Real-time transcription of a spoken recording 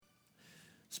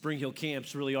Spring Hill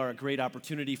camps really are a great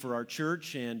opportunity for our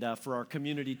church and for our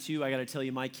community too. I got to tell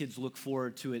you, my kids look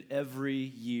forward to it every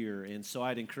year, and so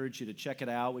I'd encourage you to check it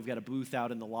out. We've got a booth out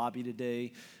in the lobby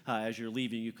today. As you're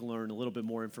leaving, you can learn a little bit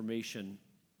more information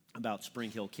about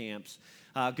Spring Hill camps.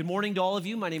 Good morning to all of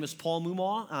you. My name is Paul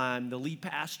Mumaw. I'm the lead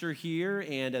pastor here,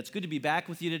 and it's good to be back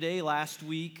with you today. Last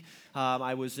week,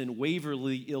 I was in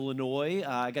Waverly, Illinois.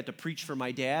 I got to preach for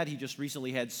my dad. He just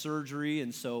recently had surgery,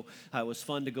 and so it was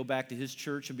fun to go back to his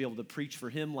church and be able to preach for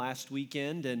him last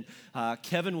weekend. And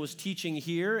Kevin was teaching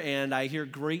here, and I hear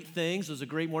great things. It was a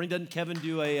great morning. Doesn't Kevin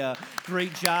do a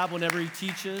great job whenever he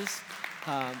teaches?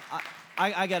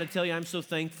 I got to tell you, I'm so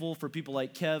thankful for people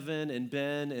like Kevin and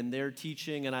Ben and their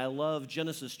teaching, and I love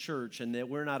Genesis Church, and that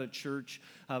we're not a church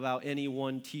about any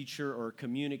one teacher or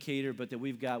communicator, but that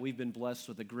we've been blessed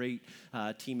with a great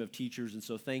team of teachers, and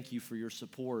so thank you for your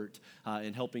support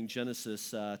in helping Genesis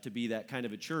to be that kind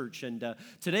of a church. And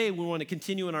today we want to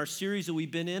continue in our series that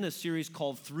we've been in, a series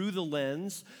called Through the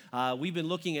Lens. We've been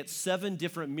looking at 7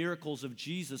 different miracles of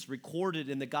Jesus recorded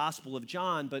in the Gospel of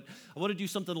John, but I want to do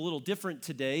something a little different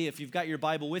today. If you've got your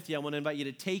Bible with you, I want to invite you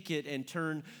to take it and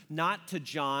turn not to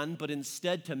John, but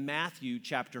instead to Matthew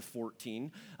chapter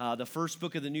 14, the first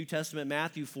book of the New Testament,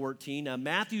 Matthew 14.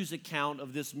 Matthew's account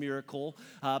of this miracle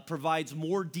provides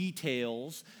more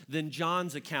details than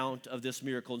John's account of this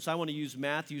miracle. And so I want to use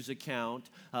Matthew's account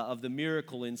of the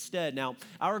miracle instead. Now,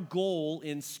 our goal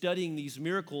in studying these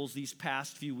miracles these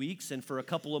past few weeks, and for a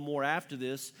couple of more after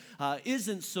this,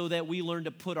 isn't so that we learn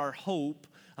to put our hope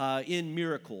in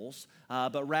miracles,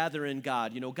 but rather in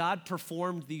God. You know, God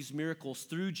performed these miracles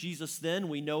through Jesus then.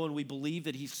 We know and we believe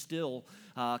that he still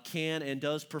can and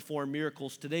does perform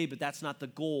miracles today, but that's not the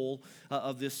goal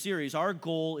of this series. Our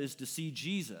goal is to see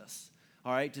Jesus.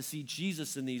 All right, to see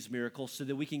Jesus in these miracles so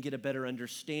that we can get a better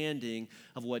understanding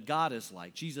of what God is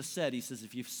like. Jesus said, he says,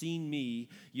 if you've seen me,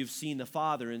 you've seen the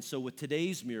Father. And so with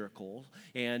today's miracle,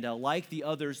 and like the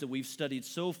others that we've studied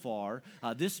so far,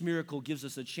 this miracle gives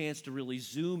us a chance to really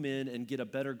zoom in and get a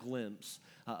better glimpse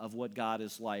of what God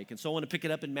is like. And so I want to pick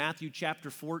it up in Matthew chapter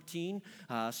 14,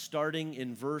 starting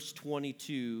in verse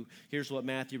 22. Here's what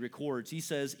Matthew records. He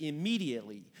says,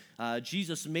 immediately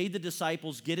Jesus made the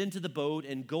disciples get into the boat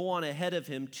and go on ahead of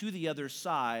him to the other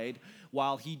side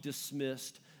while he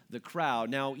dismissed the crowd.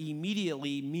 Now,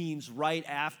 immediately means right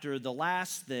after the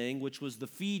last thing, which was the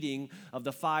feeding of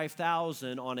the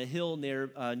 5,000 on a hill near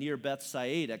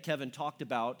Bethsaida. Kevin talked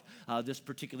about this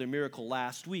particular miracle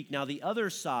last week. Now, the other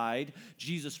side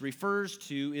Jesus refers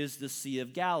to is the Sea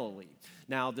of Galilee.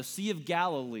 Now, the Sea of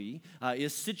Galilee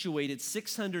is situated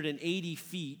 680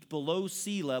 feet below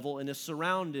sea level and is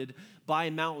surrounded by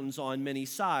mountains on many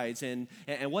sides. And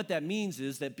what that means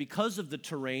is that because of the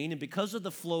terrain and because of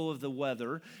the flow of the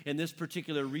weather in this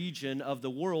particular region of the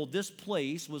world, this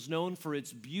place was known for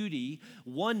its beauty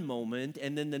one moment,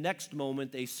 and then the next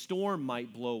moment a storm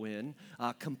might blow in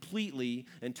completely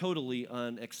and totally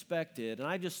unexpected. And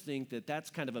I just think that that's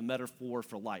kind of a metaphor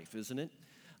for life, isn't it?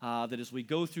 That as we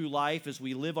go through life, as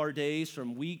we live our days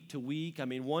from week to week, I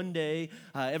mean, one day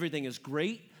everything is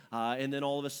great, and then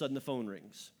all of a sudden the phone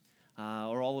rings.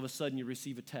 Or all of a sudden you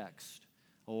receive a text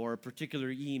or a particular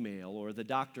email, or the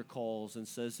doctor calls and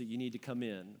says that you need to come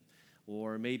in,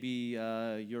 or maybe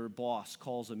your boss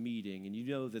calls a meeting and you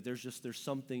know that there's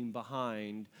something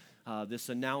behind this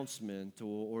announcement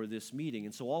or this meeting.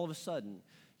 And so all of a sudden,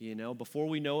 you know, before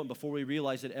we know it, before we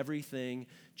realize that everything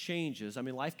changes. I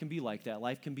mean, life can be like that.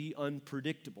 Life can be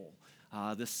unpredictable.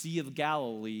 The Sea of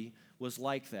Galilee was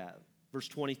like that. Verse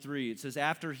 23, it says,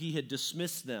 after he had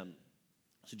dismissed them,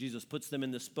 so Jesus puts them in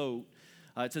this boat.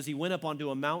 It says he went up onto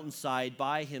a mountainside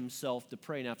by himself to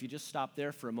pray. Now, if you just stop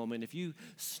there for a moment, if you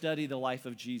study the life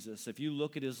of Jesus, if you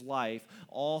look at his life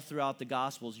all throughout the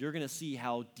Gospels, you're going to see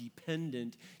how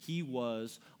dependent he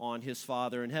was on his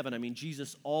Father in heaven. I mean,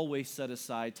 Jesus always set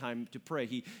aside time to pray.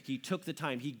 He took the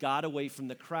time. He got away from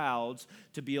the crowds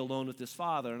to be alone with his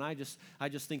Father. And I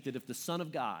just think that if the Son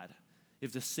of God,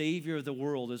 if the Savior of the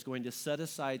world is going to set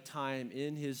aside time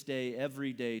in his day,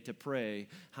 every day to pray,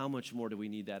 how much more do we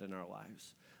need that in our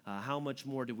lives? How much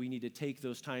more do we need to take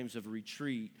those times of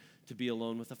retreat to be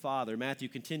alone with the Father? Matthew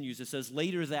continues, it says,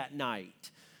 later that night,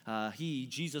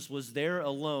 Jesus was there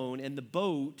alone, and the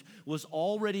boat was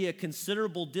already a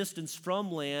considerable distance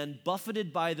from land,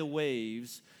 buffeted by the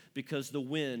waves because the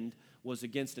wind was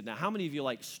against it. Now, how many of you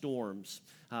like storms?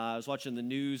 I was watching the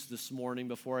news this morning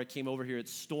before I came over here.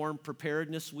 It's Storm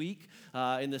Preparedness Week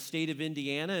in the state of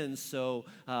Indiana, and so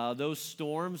those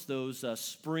storms, those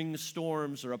spring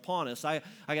storms are upon us. I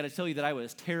got to tell you that I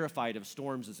was terrified of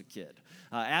storms as a kid.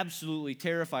 Absolutely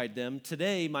terrified them.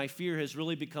 Today, my fear has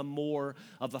really become more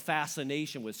of a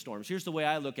fascination with storms. Here's the way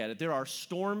I look at it. There are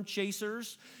storm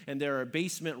chasers and there are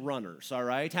basement runners, all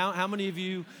right? How many of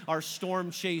you are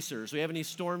storm chasers? We have any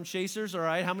storm chasers, all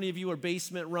right? How many of you are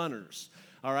basement runners?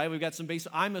 All right, we've got some base.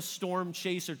 I'm a storm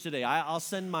chaser today. I'll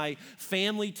send my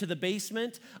family to the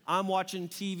basement. I'm watching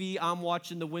TV. I'm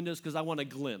watching the windows because I want a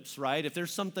glimpse, right? If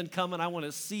there's something coming, I want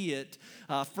to see it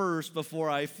first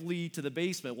before I flee to the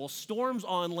basement. Well, storms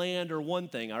on land are one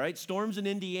thing, all right? Storms in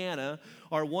Indiana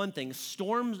are one thing.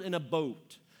 Storms in a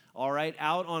boat, all right,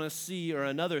 out on a sea are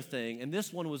another thing. And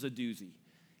this one was a doozy.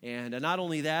 And not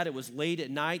only that, it was late at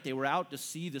night. They were out to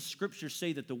sea. The scriptures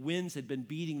say that the winds had been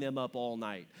beating them up all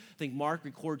night. I think Mark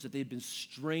records that they'd been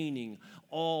straining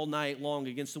all night long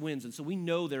against the winds. And so we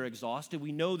know they're exhausted.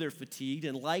 We know they're fatigued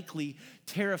and likely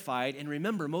terrified. And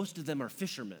remember, most of them are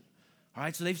fishermen. All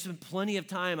right, so they've spent plenty of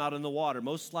time out in the water,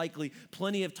 most likely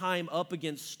plenty of time up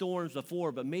against storms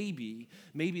before, but maybe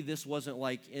this wasn't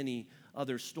like any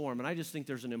other storm. And I just think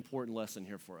there's an important lesson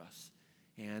here for us.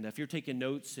 And if you're taking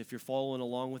notes, if you're following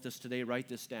along with us today, write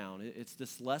this down. It's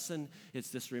this lesson, it's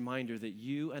this reminder that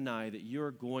you and I, that you're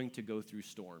going to go through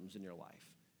storms in your life.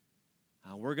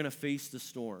 We're going to face the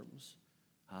storms.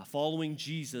 Following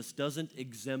Jesus doesn't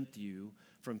exempt you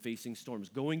from facing storms.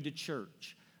 Going to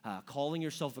church, calling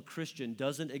yourself a Christian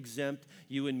doesn't exempt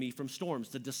you and me from storms.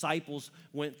 The disciples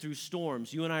went through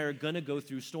storms. You and I are going to go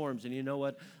through storms. And you know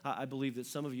what? I believe that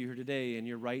some of you here today, and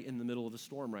you're right in the middle of a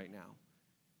storm right now.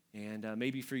 And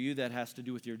maybe for you that has to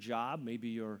do with your job. Maybe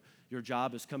your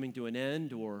job is coming to an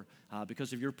end, or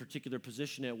because of your particular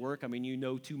position at work, I mean, you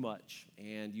know too much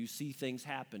and you see things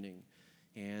happening.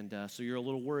 And so you're a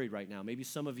little worried right now. Maybe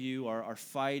some of you are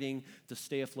fighting to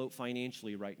stay afloat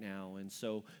financially right now. And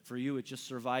so for you, it's just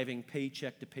surviving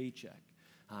paycheck to paycheck.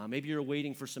 Maybe you're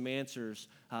waiting for some answers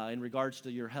in regards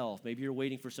to your health. Maybe you're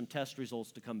waiting for some test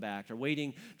results to come back, or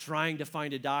trying to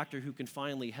find a doctor who can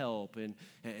finally help. And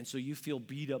so you feel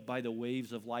beat up by the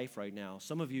waves of life right now.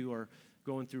 Some of you are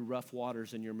going through rough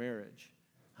waters in your marriage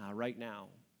right now.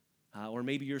 Or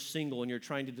maybe you're single and you're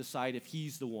trying to decide if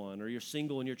he's the one, or you're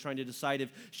single and you're trying to decide if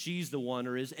she's the one,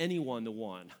 or is anyone the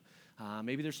one.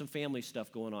 Maybe there's some family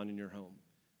stuff going on in your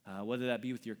home, whether that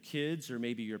be with your kids or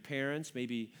maybe your parents.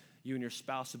 Maybe you and your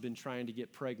spouse have been trying to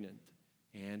get pregnant,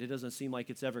 and it doesn't seem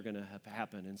like it's ever going to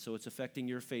happen, and so it's affecting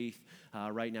your faith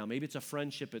right now. Maybe it's a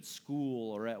friendship at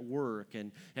school or at work,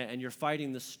 and you're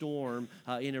fighting the storm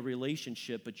in a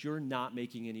relationship, but you're not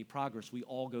making any progress. We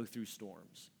all go through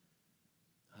storms.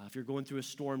 If you're going through a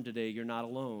storm today, you're not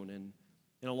alone, and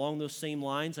along those same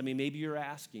lines, I mean, maybe you're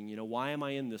asking, why am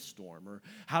I in this storm? Or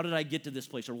how did I get to this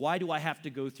place? Or why do I have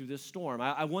to go through this storm?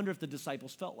 I wonder if the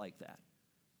disciples felt like that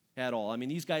at all. I mean,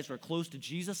 these guys were close to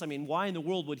Jesus. I mean, why in the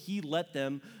world would he let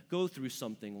them go through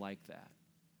something like that,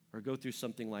 or go through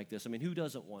something like this? I mean, who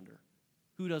doesn't wonder?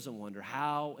 Who doesn't wonder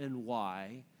how and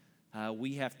why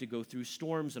we have to go through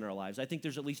storms in our lives? I think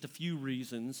there's at least a few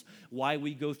reasons why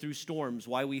we go through storms,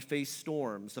 why we face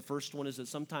storms. The first one is that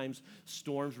sometimes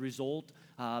storms result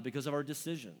because of our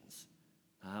decisions.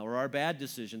 Or our bad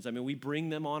decisions. I mean, we bring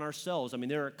them on ourselves. I mean,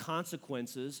 there are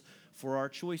consequences for our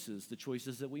choices, the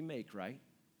choices that we make, right?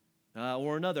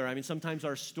 Or another, I mean, sometimes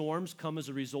our storms come as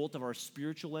a result of our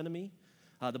spiritual enemy.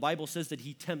 The Bible says that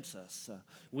he tempts us.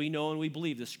 We know and we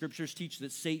believe. The scriptures teach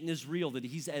that Satan is real, that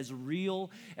he's as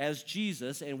real as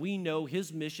Jesus, and we know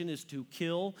his mission is to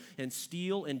kill and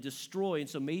steal and destroy, and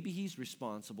so maybe he's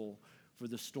responsible for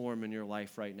the storm in your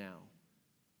life right now.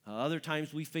 Other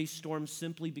times we face storms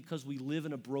simply because we live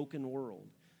in a broken world.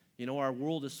 Our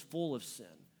world is full of sin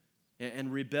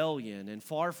and rebellion and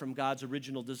far from God's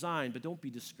original design, but don't be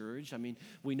discouraged. I mean,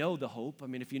 we know the hope. I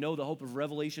mean, if you know the hope of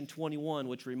Revelation 21,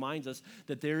 which reminds us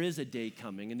that there is a day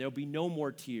coming and there'll be no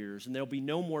more tears and there'll be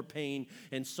no more pain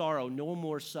and sorrow, no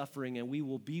more suffering, and we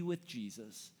will be with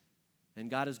Jesus.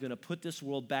 And God is going to put this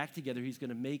world back together. He's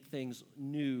going to make things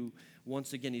new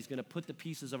once again. He's going to put the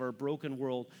pieces of our broken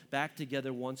world back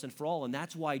together once and for all. And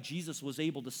that's why Jesus was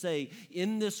able to say,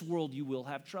 in this world you will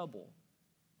have trouble.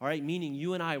 All right, meaning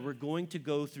you and I, we're going to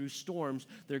go through storms.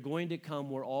 They're going to come.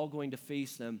 We're all going to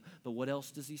face them. But what else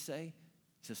does he say?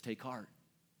 He says, take heart.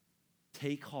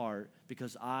 Take heart,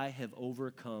 because I have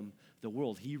overcome the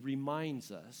world. He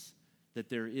reminds us that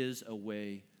there is a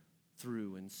way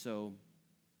through. And so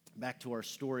Back to our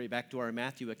story, back to our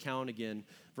Matthew account again.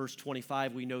 Verse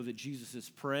 25, we know that Jesus is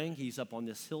praying. He's up on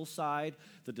this hillside.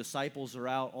 The disciples are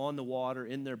out on the water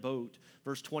in their boat.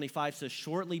 Verse 25 says,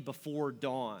 shortly before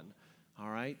dawn, all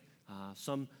right?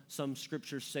 Some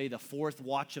scriptures say the fourth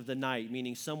watch of the night,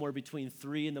 meaning somewhere between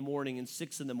 3 in the morning and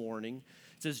 6 in the morning.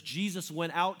 It says Jesus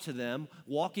went out to them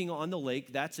walking on the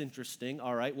lake. That's interesting.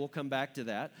 All right, we'll come back to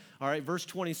that. All right, verse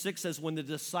 26 says, when the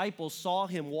disciples saw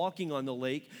him walking on the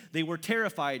lake, they were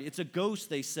terrified. It's a ghost,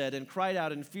 they said, and cried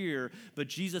out in fear. But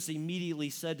Jesus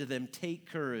immediately said to them, take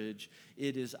courage,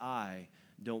 it is I.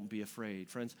 Don't be afraid.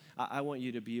 Friends, I want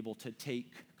you to be able to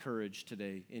take courage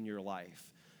today in your life.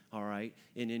 All right,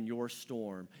 and in your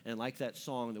storm. And like that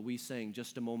song that we sang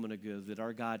just a moment ago, that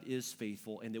our God is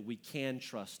faithful and that we can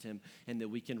trust him and that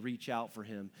we can reach out for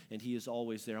him and he is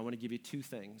always there. I want to give you two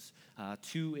things,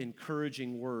 two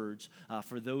encouraging words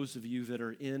for those of you that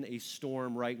are in a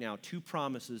storm right now. Two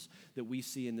promises that we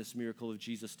see in this miracle of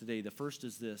Jesus today. The first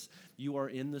is this: you are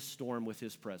in the storm with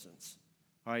his presence.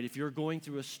 All right, if you're going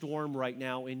through a storm right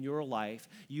now in your life,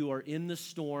 you are in the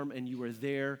storm and you are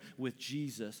there with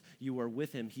Jesus. You are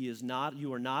with him.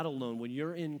 You are not alone. When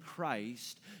you're in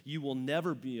Christ, you will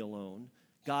never be alone.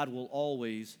 God will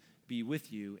always be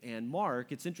with you. And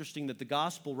Mark, it's interesting that the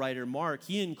gospel writer Mark,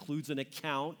 he includes an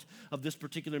account of this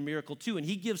particular miracle too, and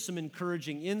he gives some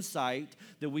encouraging insight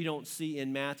that we don't see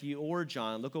in Matthew or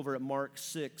John. Look over at Mark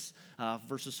 6,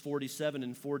 verses 47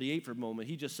 and 48 for a moment.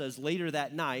 He just says, later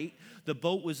that night, the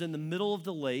boat was in the middle of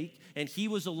the lake, and he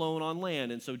was alone on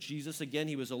land. And so Jesus, again,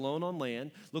 he was alone on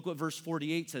land. Look what verse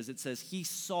 48 says. It says, he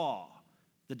saw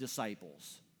the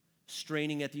disciples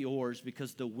straining at the oars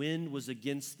because the wind was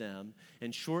against them.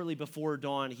 And shortly before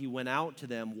dawn, he went out to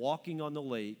them, walking on the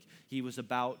lake. He was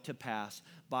about to pass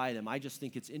by them. I just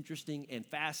think it's interesting and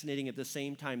fascinating at the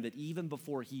same time that even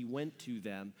before he went to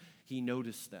them, he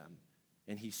noticed them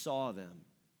and he saw them.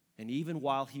 And even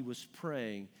while he was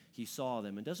praying, he saw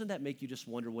them. And doesn't that make you just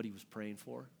wonder what he was praying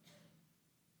for?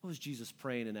 What was Jesus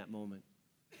praying in that moment?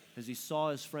 As he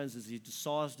saw his friends, as he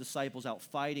saw his disciples out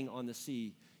fighting on the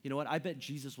sea, you know what? I bet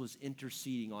Jesus was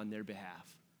interceding on their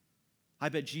behalf. I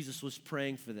bet Jesus was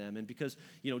praying for them. And because,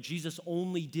 Jesus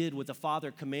only did what the Father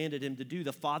commanded him to do,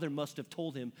 the Father must have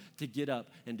told him to get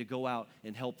up and to go out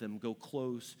and help them, go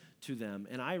close to them.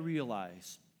 And I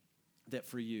realize that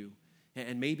for you,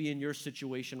 and maybe in your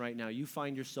situation right now, you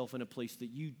find yourself in a place that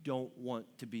you don't want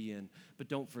to be in. But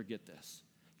don't forget this: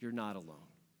 you're not alone.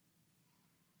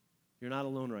 You're not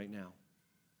alone right now.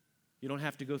 You don't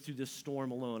have to go through this storm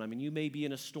alone. I mean, you may be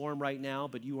in a storm right now,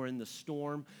 but you are in the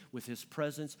storm with his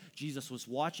presence. Jesus was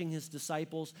watching his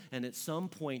disciples, and at some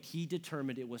point, he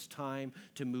determined it was time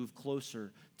to move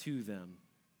closer to them.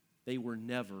 They were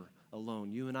never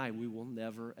alone. You and I, we will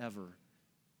never, ever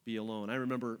be alone. I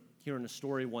remember hearing a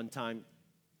story one time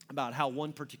about how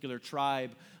one particular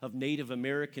tribe of Native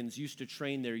Americans used to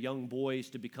train their young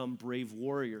boys to become brave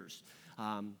warriors.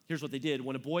 Here's what they did.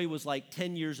 When a boy was like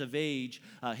 10 years of age,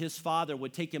 his father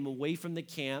would take him away from the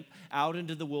camp, out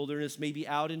into the wilderness, maybe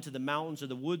out into the mountains or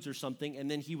the woods or something,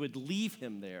 and then he would leave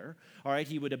him there. All right,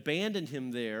 he would abandon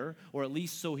him there, or at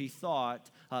least so he thought,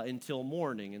 until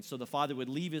morning. And so the father would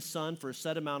leave his son for a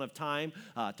set amount of time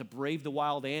to brave the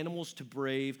wild animals, to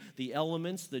brave the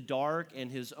elements, the dark, and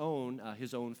his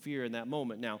own fear in that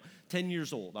moment. Now, 10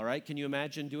 years old, all right? Can you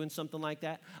imagine doing something like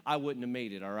that? I wouldn't have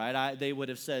made it, all right? They would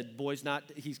have said,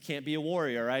 he can't be a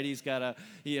warrior, right? He's got to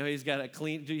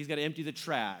empty the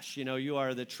trash. You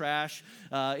are the trash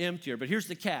emptier. But here's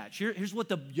the catch. Here's what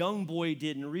the young boy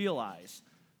didn't realize.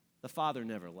 The father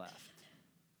never left.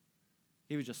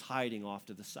 He was just hiding off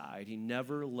to the side. He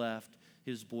never left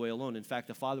his boy alone. In fact,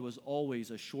 the father was always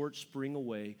a short spring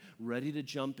away, ready to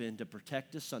jump in to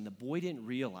protect his son. The boy didn't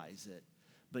realize it,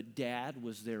 but dad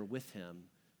was there with him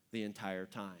the entire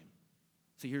time.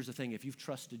 See, here's the thing. If you've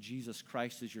trusted Jesus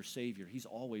Christ as your Savior, he's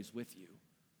always with you.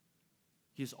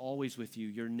 He's always with you.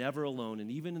 You're never alone. And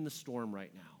even in the storm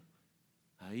right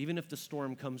now, even if the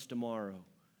storm comes tomorrow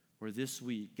or this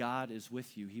week, God is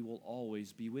with you. He will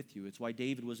always be with you. It's why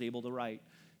David was able to write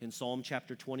in Psalm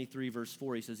chapter 23, verse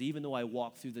 4, he says, even though I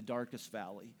walk through the darkest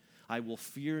valley, I will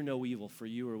fear no evil, for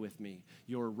you are with me.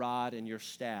 Your rod and your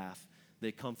staff,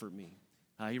 they comfort me.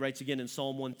 He writes again in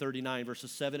Psalm 139,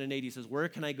 verses 7 and 8, he says, where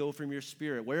can I go from your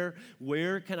spirit?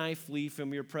 Where can I flee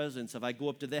from your presence? If I go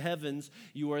up to the heavens,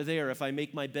 you are there. If I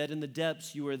make my bed in the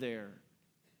depths, you are there.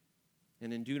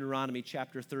 And in Deuteronomy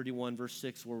chapter 31, verse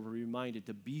 6, we're reminded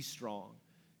to be strong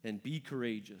and be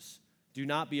courageous. Do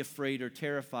not be afraid or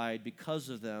terrified because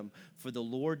of them, for the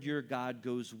Lord your God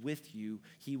goes with you.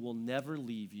 He will never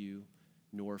leave you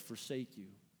nor forsake you.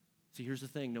 See, here's the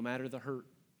thing. No matter the hurt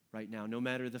right now, no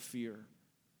matter the fear,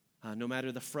 No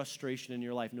matter the frustration in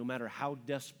your life, no matter how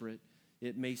desperate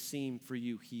it may seem for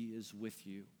you, he is with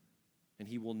you. And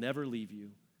he will never leave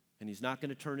you. And he's not going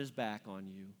to turn his back on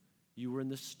you. You were in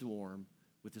the storm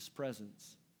with his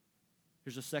presence.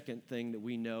 Here's a second thing that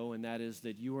we know, and that is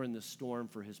that you are in the storm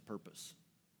for his purpose.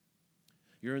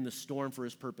 You're in the storm for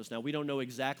his purpose. Now, we don't know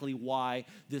exactly why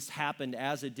this happened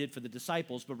as it did for the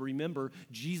disciples, but remember,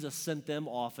 Jesus sent them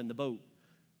off in the boat.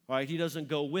 All right, he doesn't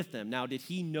go with them. Now, did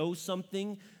he know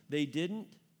something they didn't?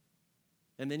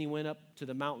 And then he went up to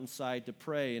the mountainside to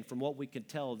pray, and from what we could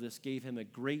tell, this gave him a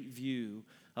great view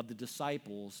of the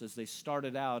disciples as they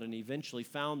started out and eventually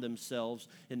found themselves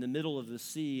in the middle of the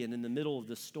sea and in the middle of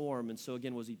the storm. And so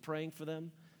again, was he praying for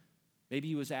them? Maybe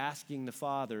he was asking the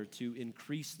Father to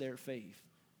increase their faith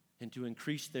and to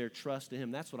increase their trust in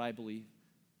him. That's what I believe.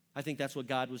 I think that's what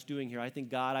God was doing here. I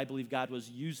believe God was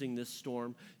using this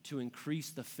storm to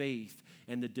increase the faith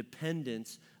and the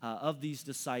dependence of these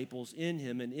disciples in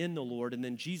him and in the Lord. And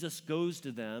then Jesus goes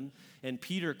to them, and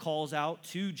Peter calls out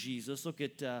to Jesus. Look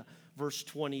at verse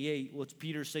 28. What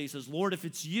Peter says, he says, "Lord, if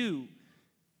it's you,"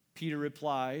 Peter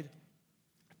replied,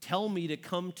 "tell me to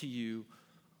come to you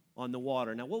on the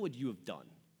water." Now, what would you have done?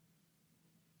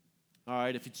 All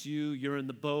right, if it's you, you're in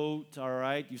the boat, all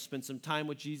right, you've spent some time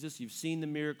with Jesus, you've seen the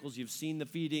miracles, you've seen the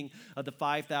feeding of the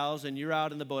 5,000, you're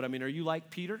out in the boat. I mean, are you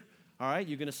like Peter? All right,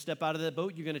 you're going to step out of that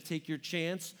boat, you're going to take your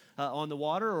chance on the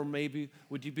water, or maybe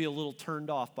would you be a little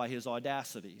turned off by his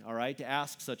audacity, all right, to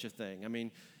ask such a thing? I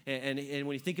mean, and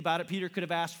when you think about it, Peter could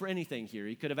have asked for anything here.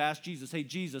 He could have asked Jesus, "Hey,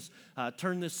 Jesus,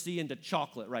 turn this sea into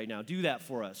chocolate right now. Do that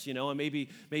for us," you know, and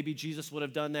maybe Jesus would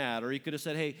have done that. Or he could have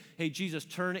said, hey, Jesus,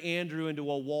 turn Andrew into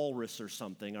a walrus or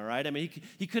something, all right? I mean,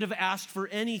 he could have asked for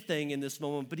anything in this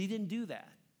moment, but he didn't do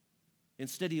that.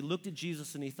 Instead, he looked at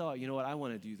Jesus and he thought, you know what, I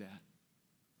want to do that.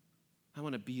 I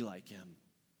want to be like him.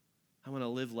 I want to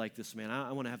live like this man.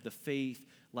 I want to have the faith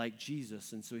like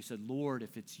Jesus. And so he said, "Lord,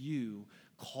 if it's you,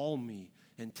 call me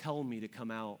and tell me to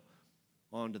come out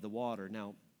onto the water."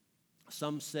 Now,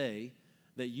 some say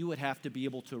that you would have to be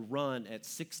able to run at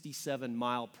 67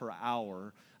 miles per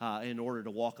hour in order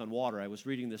to walk on water. I was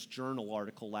reading this journal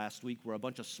article last week where a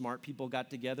bunch of smart people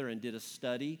got together and did a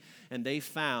study, and they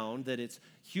found that it's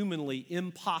humanly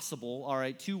impossible, all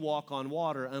right, to walk on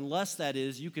water unless, that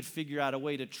is, you could figure out a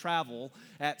way to travel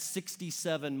at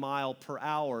 67 miles per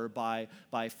hour by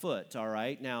foot, all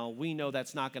right? Now, we know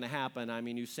that's not going to happen. I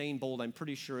mean, Usain Bolt, I'm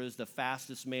pretty sure, is the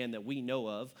fastest man that we know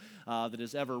of that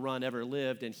has ever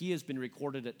lived, and he has been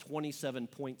recorded at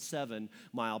 27.7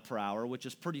 miles per hour, which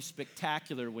is pretty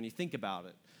spectacular when you think about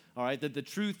it. All right, that the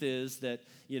truth is that,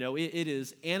 you know, it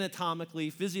is anatomically,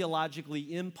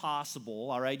 physiologically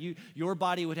impossible, all right? Your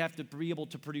body would have to be able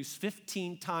to produce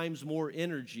 15 times more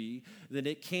energy than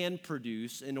it can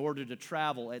produce in order to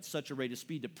travel at such a rate of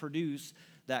speed to produce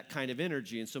that kind of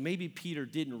energy. And so maybe Peter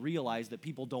didn't realize that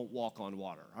people don't walk on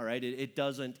water, all right? It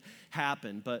doesn't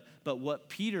happen. But what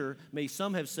Peter,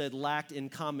 some have said, lacked in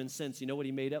common sense, you know what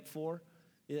he made up for?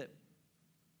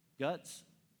 Guts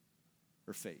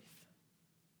or faith?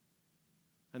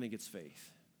 I think it's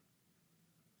faith.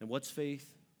 And what's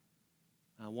faith?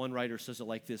 One writer says it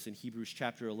like this in Hebrews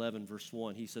chapter 11, verse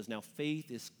 1. He says, "Now faith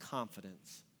is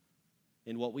confidence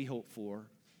in what we hope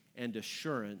for and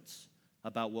assurance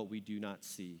about what we do not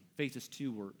see." Faith is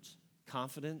two words: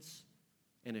 confidence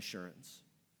and assurance.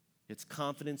 It's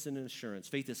confidence and assurance.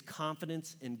 Faith is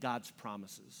confidence in God's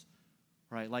promises.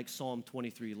 Right, like Psalm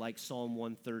 23, like Psalm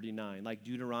 139, like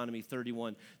Deuteronomy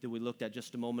 31 that we looked at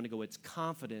just a moment ago. It's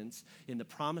confidence in the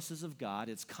promises of God.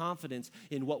 It's confidence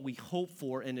in what we hope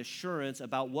for and assurance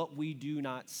about what we do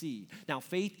not see. Now,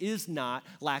 faith is not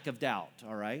lack of doubt,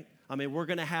 all right? I mean, we're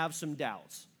going to have some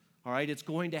doubts, all right? It's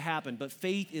going to happen, but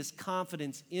faith is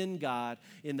confidence in God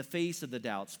in the face of the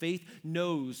doubts. Faith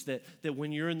knows that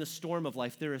when you're in the storm of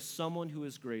life, there is someone who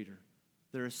is greater.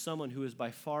 There is someone who is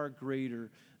by far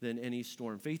greater than any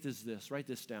storm. Faith is this. Write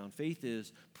this down. Faith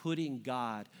is putting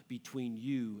God between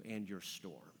you and your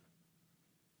storm.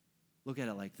 Look at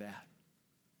it like that.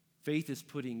 Faith is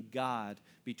putting God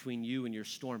between you and your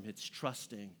storm. It's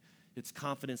trusting. It's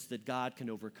confidence that God can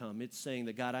overcome. It's saying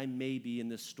that, God, I may be in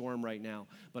this storm right now,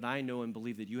 but I know and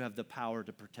believe that you have the power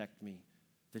to protect me,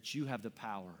 that you have the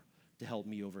power to help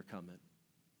me overcome it.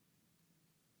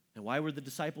 And why were the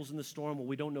disciples in the storm? Well,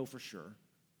 we don't know for sure.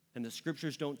 And the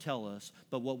scriptures don't tell us.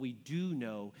 But what we do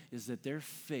know is that their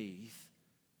faith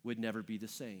would never be the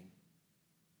same.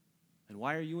 And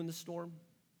why are you in the storm?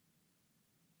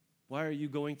 Why are you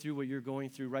going through what you're going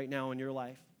through right now in your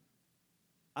life?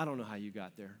 I don't know how you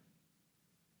got there.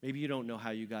 Maybe you don't know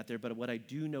how you got there, but what I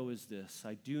do know is this.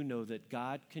 I do know that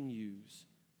God can use,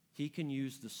 He can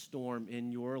use the storm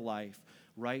in your life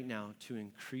right now to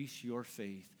increase your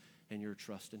faith and your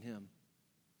trust in him.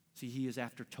 See, he is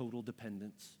after total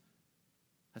dependence.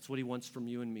 That's what he wants from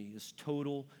you and me, is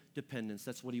total dependence.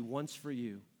 That's what he wants for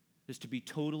you, is to be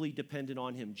totally dependent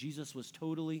on him. Jesus was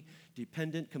totally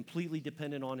dependent, completely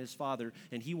dependent on his Father,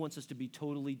 and he wants us to be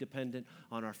totally dependent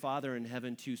on our Father in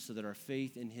heaven too, so that our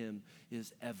faith in him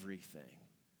is everything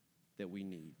that we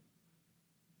need.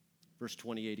 Verse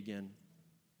 28 again.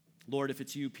 Lord, if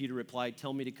it's you, Peter replied,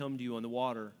 tell me to come to you on the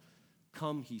water.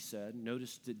 Come, he said.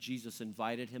 Notice that Jesus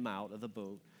invited him out of the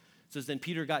boat. It says, then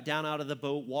Peter got down out of the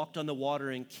boat, walked on the water,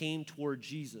 and came toward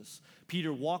Jesus.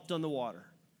 Peter walked on the water.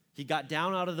 He got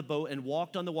down out of the boat and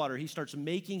walked on the water. He starts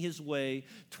making his way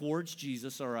towards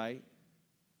Jesus, all right?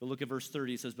 But look at verse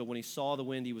 30. It says, but when he saw the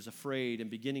wind, he was afraid, and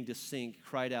beginning to sink,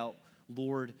 cried out,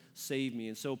 Lord, save me.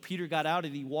 And so Peter got out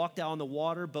and he walked out on the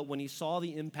water, but when he saw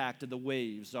the impact of the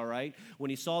waves, all right, when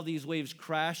he saw these waves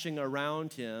crashing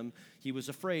around him, he was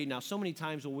afraid. Now, so many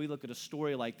times when we look at a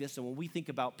story like this and when we think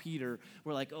about Peter,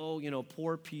 we're like, oh,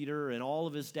 poor Peter and all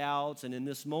of his doubts. And in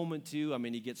this moment too,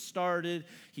 he gets started,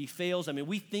 he fails.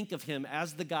 We think of him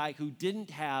as the guy who didn't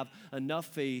have enough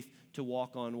faith to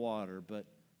walk on water. But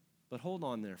hold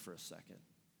on there for a second.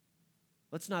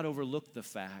 Let's not overlook the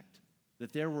fact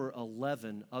that there were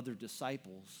 11 other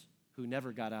disciples who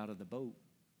never got out of the boat,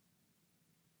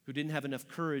 who didn't have enough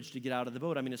courage to get out of the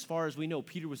boat. As far as we know,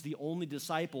 Peter was the only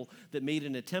disciple that made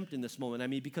an attempt in this moment.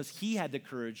 Because he had the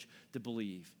courage to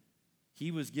believe. He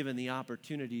was given the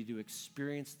opportunity to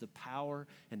experience the power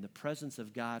and the presence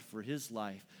of God for his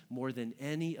life more than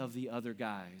any of the other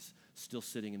guys still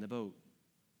sitting in the boat.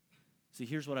 See,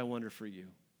 here's what I wonder for you,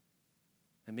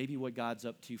 and maybe what God's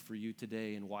up to for you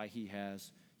today and why he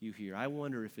has you here. I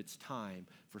wonder if it's time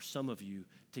for some of you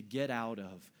to get out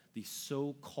of the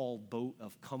so-called boat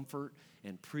of comfort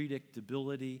and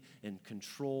predictability and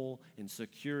control and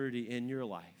security in your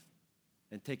life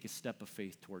and take a step of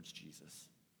faith towards Jesus.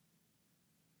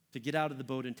 To get out of the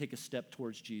boat and take a step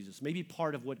towards Jesus. Maybe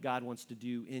part of what God wants to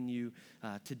do in you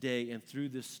today and through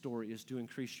this story is to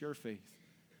increase your faith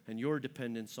and your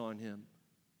dependence on him.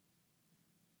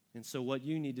 And so what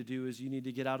you need to do is you need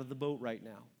to get out of the boat right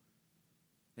now.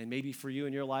 And maybe for you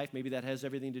in your life, maybe that has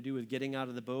everything to do with getting out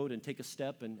of the boat and take a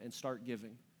step and start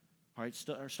giving. All right,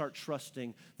 start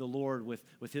trusting the Lord with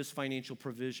his financial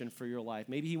provision for your life.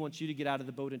 Maybe he wants you to get out of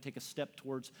the boat and take a step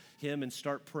towards him and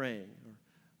start praying, or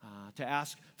to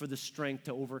ask for the strength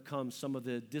to overcome some of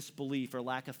the disbelief or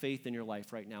lack of faith in your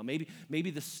life right now.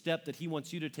 Maybe the step that he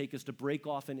wants you to take is to break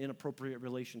off an inappropriate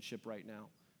relationship right now.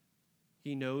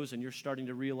 He knows, and you're starting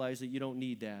to realize that you don't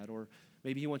need that. Or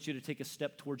maybe he wants you to take a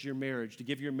step towards your marriage, to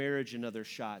give your marriage another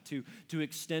shot, to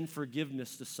extend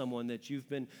forgiveness to someone that you've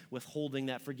been withholding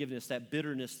that forgiveness, that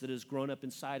bitterness that has grown up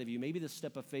inside of you. Maybe the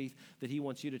step of faith that he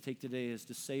wants you to take today is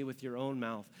to say with your own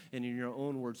mouth and in your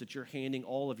own words that you're handing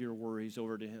all of your worries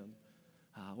over to him.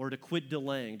 Or to quit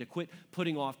delaying, to quit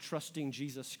putting off trusting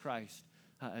Jesus Christ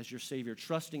as your Savior,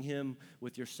 trusting him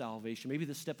with your salvation. Maybe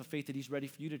the step of faith that he's ready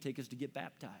for you to take is to get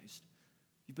baptized.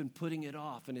 You've been putting it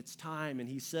off, and it's time, and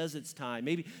he says it's time.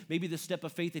 Maybe the step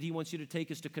of faith that he wants you to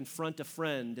take is to confront a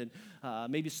friend,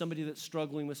 and maybe somebody that's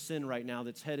struggling with sin right now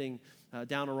that's heading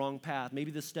down a wrong path.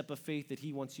 Maybe the step of faith that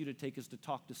he wants you to take is to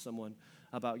talk to someone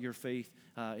about your faith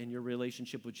in your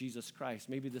relationship with Jesus Christ.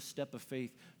 Maybe the step of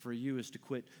faith for you is to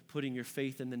quit putting your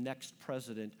faith in the next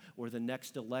president or the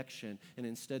next election and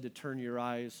instead to turn your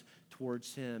eyes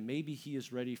towards him. Maybe he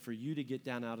is ready for you to get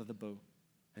down out of the boat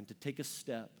and to take a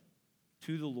step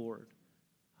to the Lord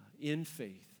in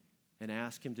faith and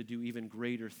ask him to do even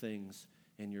greater things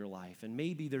in your life. And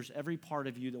maybe there's every part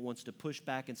of you that wants to push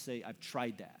back and say, I've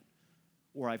tried that.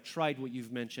 Or I've tried what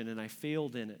you've mentioned and I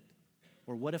failed in it.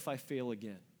 Or what if I fail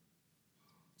again?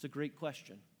 It's a great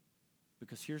question,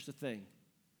 because here's the thing.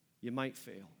 You might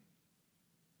fail.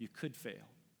 You could fail.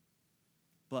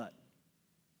 But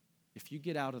if you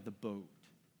get out of the boat,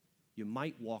 you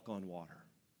might walk on water.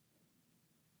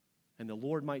 And the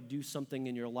Lord might do something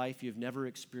in your life you've never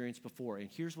experienced before. And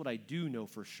here's what I do know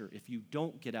for sure. If you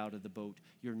don't get out of the boat,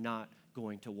 you're not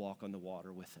going to walk on the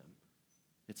water with him.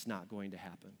 It's not going to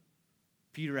happen.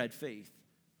 Peter had faith.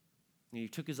 And he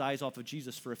took his eyes off of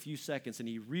Jesus for a few seconds, and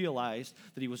he realized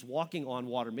that he was walking on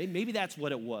water. Maybe that's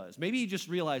what it was. Maybe he just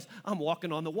realized, I'm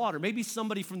walking on the water. Maybe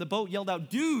somebody from the boat yelled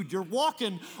out, dude, you're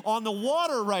walking on the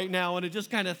water right now. And it just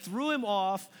kind of threw him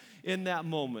off in that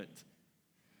moment.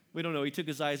 We don't know. He took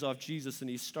his eyes off Jesus and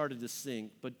he started to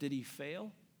sink. But did he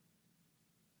fail?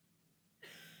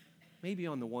 Maybe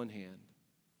on the one hand.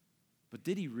 But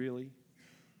did he really?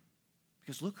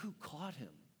 Because look who caught him.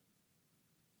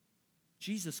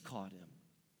 Jesus caught him.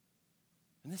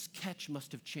 And this catch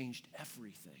must have changed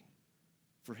everything.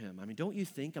 for him. Don't you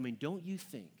think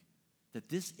that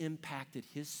this impacted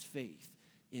his faith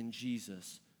in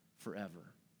Jesus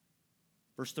forever?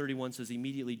 Verse 31 says,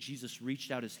 immediately Jesus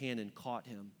reached out his hand and caught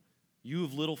him. You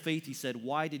of little faith, he said,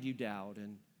 why did you doubt?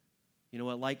 And you know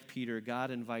what, like Peter,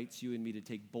 God invites you and me to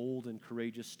take bold and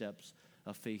courageous steps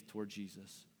of faith toward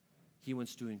Jesus. He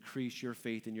wants to increase your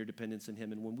faith and your dependence in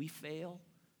him. And when we fail,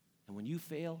 and when you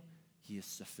fail, he is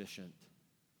sufficient.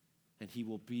 And he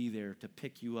will be there to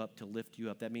pick you up, to lift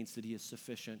you up. That means that he is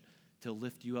sufficient to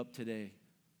lift you up today,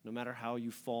 no matter how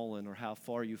you've fallen or how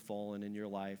far you've fallen in your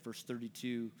life. Verse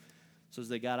 32 says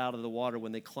they got out of the water.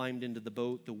 When they climbed into the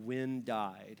boat, the wind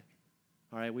died.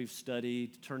 All right, we've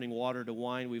studied turning water to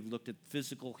wine. We've looked at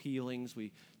physical healings.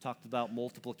 We talked about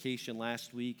multiplication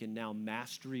last week, and now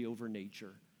mastery over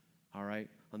nature, all right,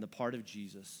 on the part of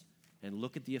Jesus. And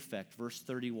look at the effect. Verse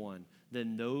 31,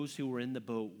 then those who were in the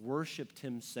boat worshiped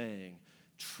him, saying,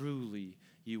 truly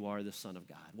you are the Son of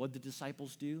God. What did the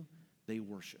disciples do? They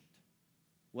worshiped.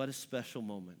 What a special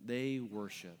moment. They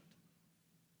worshiped.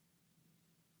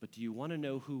 But do you want to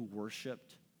know who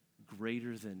worshiped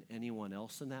greater than anyone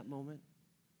else in that moment?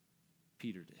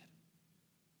 Peter did.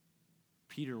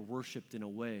 Peter worshiped in a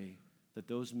way that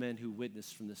those men who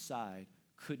witnessed from the side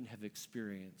couldn't have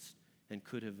experienced and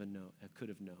could have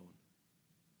known.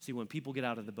 See, when people get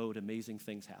out of the boat, amazing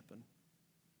things happen.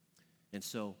 And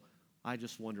so I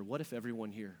just wonder, what if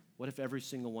everyone here, what if every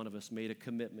single one of us made a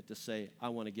commitment to say, I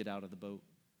want to get out of the boat?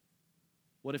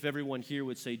 What if everyone here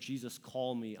would say, Jesus,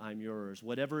 call me, I'm yours.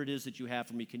 Whatever it is that you have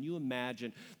for me, can you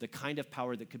imagine the kind of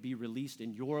power that could be released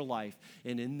in your life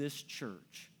and in this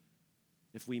church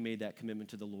if we made that commitment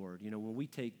to the Lord? You know, when we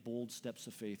take bold steps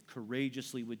of faith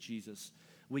courageously with Jesus,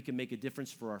 we can make a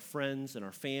difference for our friends and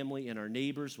our family and our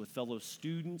neighbors, with fellow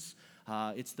students.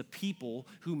 It's the people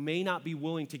who may not be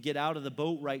willing to get out of the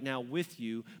boat right now with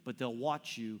you, but they'll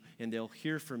watch you and they'll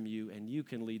hear from you, and you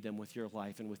can lead them with your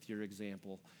life and with your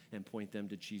example and point them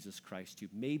to Jesus Christ too.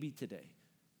 Maybe today,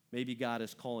 maybe God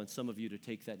is calling some of you to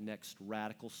take that next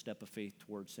radical step of faith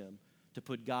towards him, to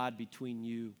put God between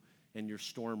you and your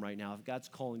storm right now. If God's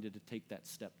calling you to take that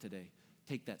step today,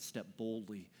 take that step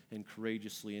boldly and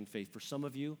courageously in faith. For some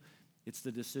of you, it's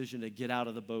the decision to get out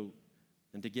of the boat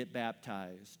and to get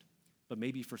baptized. But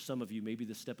maybe for some of you, maybe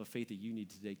the step of faith that you need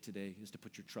to take today is to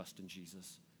put your trust in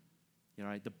Jesus. You know,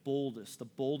 right? The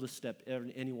boldest step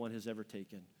anyone has ever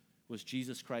taken was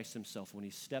Jesus Christ himself when he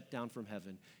stepped down from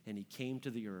heaven and he came to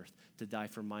the earth to die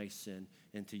for my sin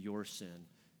and to your sin.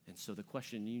 And so the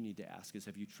question you need to ask is,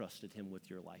 have you trusted him with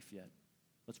your life yet?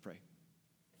 Let's pray.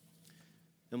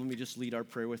 And let me just lead our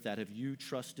prayer with that. Have you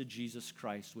trusted Jesus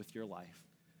Christ with your life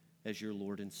as your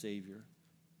Lord and Savior?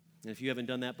 And if you haven't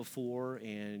done that before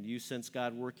and you sense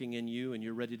God working in you and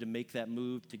you're ready to make that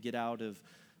move to get out of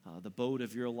the boat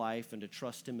of your life and to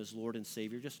trust him as Lord and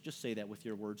Savior, just say that with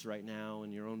your words right now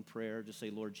in your own prayer. Just say,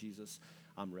 Lord Jesus,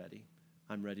 I'm ready.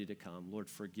 I'm ready to come. Lord,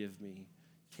 forgive me.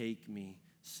 Take me.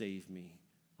 Save me.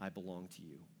 I belong to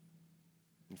you.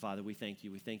 And Father, we thank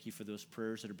you. We thank you for those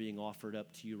prayers that are being offered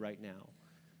up to you right now.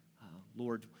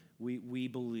 Lord, we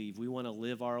believe we want to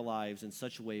live our lives in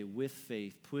such a way with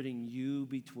faith, putting you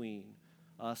between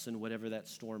us and whatever that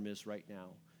storm is right now.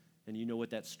 And you know what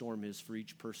that storm is for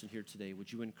each person here today.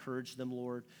 Would you encourage them,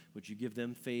 Lord? Would you give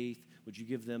them faith? Would you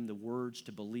give them the words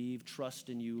to believe, trust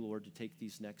in you, Lord, to take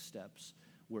these next steps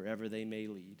wherever they may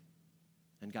lead?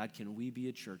 And God, can we be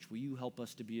a church? Will you help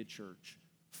us to be a church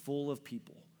full of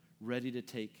people ready to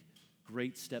take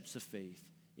great steps of faith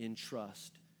in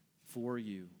trust for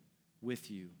you,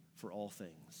 with you, for all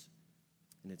things?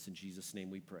 And it's in Jesus' name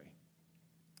we pray.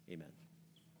 Amen.